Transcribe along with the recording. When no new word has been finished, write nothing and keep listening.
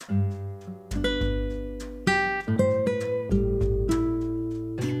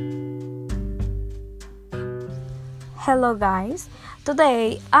Hello guys,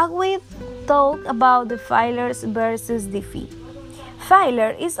 today I will talk about the failures versus defeat.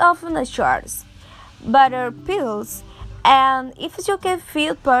 Failure is often a choice, better pills, and if you can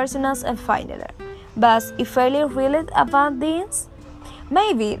feel personal as a failure. But if failure really about this,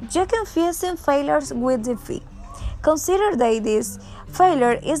 maybe you confusing failures with defeat. Consider that this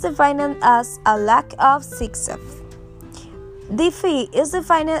failure is defined as a lack of success. Defeat is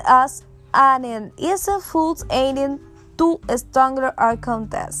defined as an end is a fool's aiding to a stronger or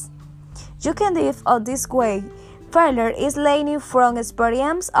contest. You can live out this way. Failure is learning from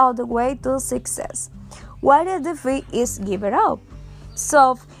experience all the way to success, while the defeat is giving up.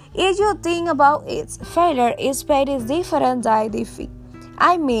 So, if you think about it, failure is very different than defeat.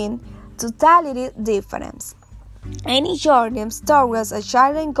 I mean, totally different. Any journey towards a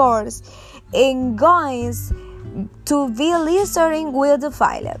sharing course is going to be listening with the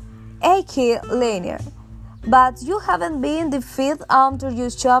failure, aka linear. But you haven't been defeated until you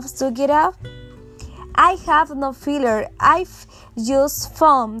chose to get up. I have no failure. I've just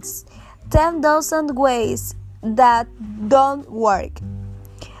found 10,000 ways that don't work.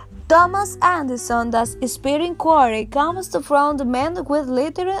 Thomas Edison, the inspiring quote, comes from the man with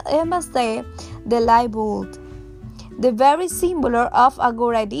literal MSD, the light bulb, the very symbol of a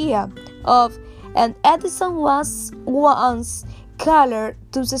good idea of, and Edison was once called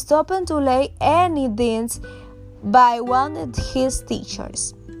to stop and to lay any dents by one of his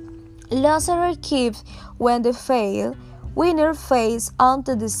teachers. Lazarus keeps when they fail, winner face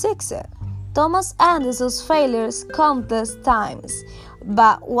onto the success. Thomas Edison's failures countless times,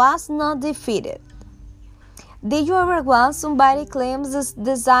 but was not defeated. Did you ever want somebody claims the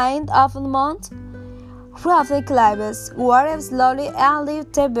design of a month? Roughly climbers were slowly and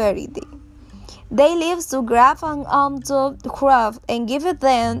lived severity. They live to grab onto the craft and give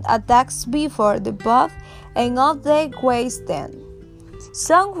them attacks before the boat and of the waste them.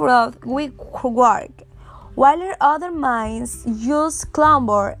 Some craft will work, while other minds use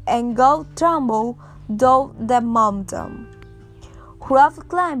clamber and go tumble down the mountain. Craft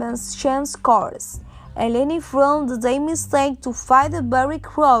climbers change course and learning from their mistake to find the very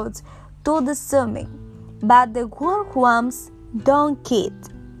road to the summit, but the good ones don't quit.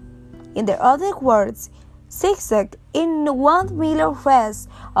 In other words, zigzag in 1 million rests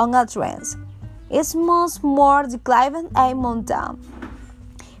on a trend. It's much more declining a mountain.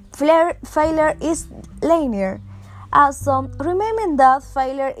 Failure is linear. Also, remember that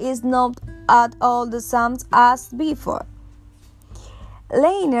failure is not at all the same as before.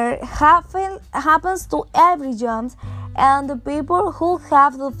 Linear happens to every jump, and the people who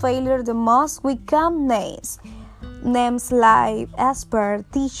have the failure the most become names. Names like expert,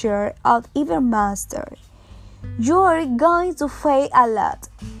 teacher, or even master. You are going to fail a lot.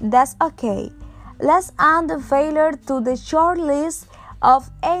 That's okay. Let's add the failure to the short list of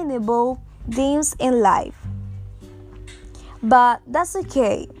enable things in life. But that's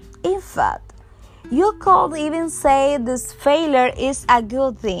okay. In fact, you could even say this failure is a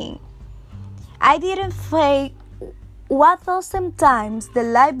good thing. I didn't fail 1,000 times. The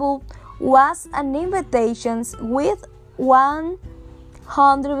light bulb was an invitation with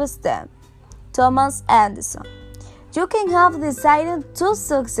 100%. Thomas Edison. You can have decided to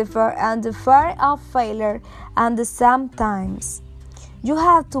succeed and the fear of failure at the same times. You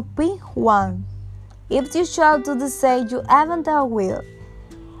have to pick one. If you choose to decide you haven't a will,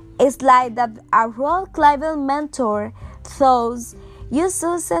 it's like that a rock climbing mentor thought you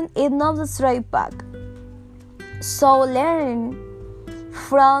chosen it not the straight path. So learn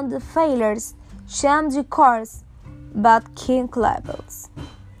from the failures, change your course, but keep levels.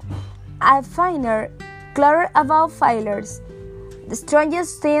 I find it clear about failures. The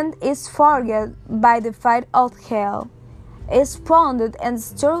strangest thing is forget by the fire of hell. It's pounded and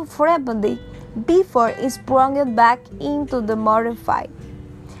stirred frequently before it's brought back into the modern fight.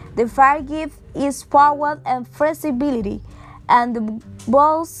 The fire gives its power and flexibility, and the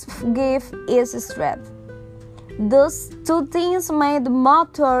ball's gift is strength. Those two things make the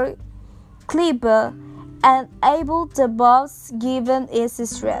motor clipper and able the boss given its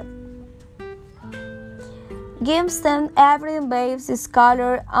strength. Gives them every waves its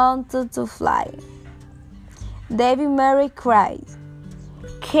color onto to fly. David Murray cried.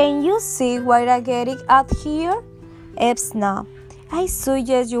 Can you see what I get at here? If not, I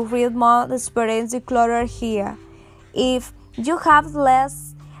suggest you read more experience color here. If you have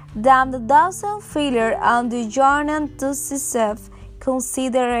less than 1,000 failures on the journey to success,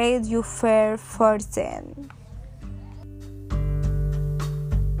 consider it your fair fortune.